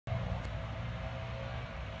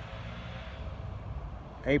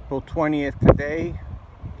April 20th today,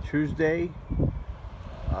 Tuesday.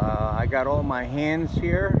 I got all my hens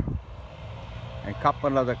here and a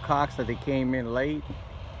couple of the cocks that they came in late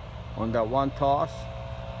on that one toss.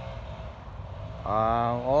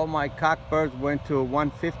 All my cockbirds went to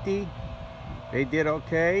 150. They did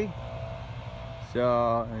okay.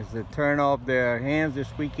 So it's the turn of the hens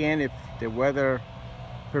this weekend. If the weather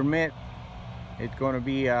permit, it's going to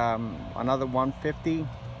be another 150.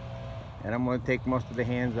 And I'm going to take most of the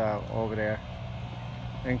hens out over there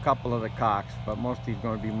and a couple of the cocks, but mostly it's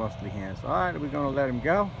going to be mostly hens. All right, we're going to let them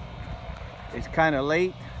go. It's kind of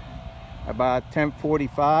late, about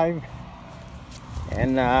 10:45,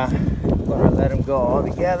 and I'm going to let them go all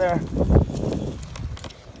together.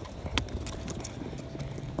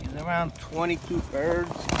 There's around 22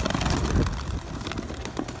 birds.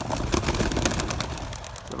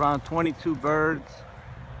 Around 22 birds.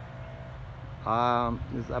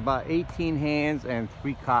 There's about 18 hens and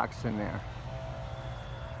 3 cocks in there.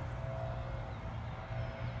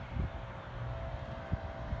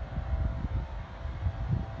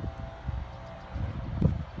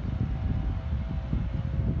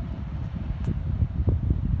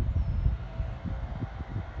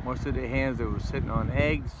 Most of the hens that were sitting on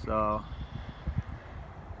eggs, so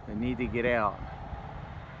they need to get out.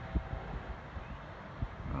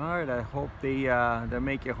 Alright, I hope they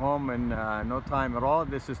make it home in no time at all.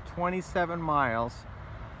 This is 27 miles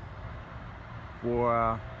for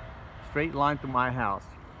a straight line to my house.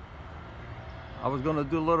 I was going to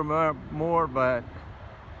do a little more, but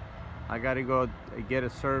I got to go get a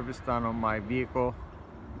service done on my vehicle,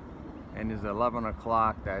 and it's 11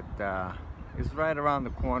 o'clock. That it's right around the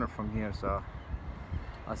corner from here, so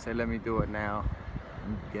I say let me do it now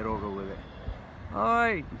and get over with it.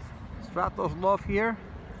 Alright, Stratos loft here.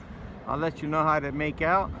 I'll let you know how they make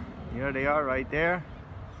out. Here they are right there.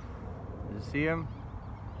 You see them?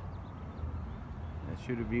 They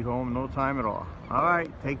should be home no time at all.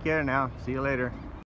 Alright, take care now. See you later.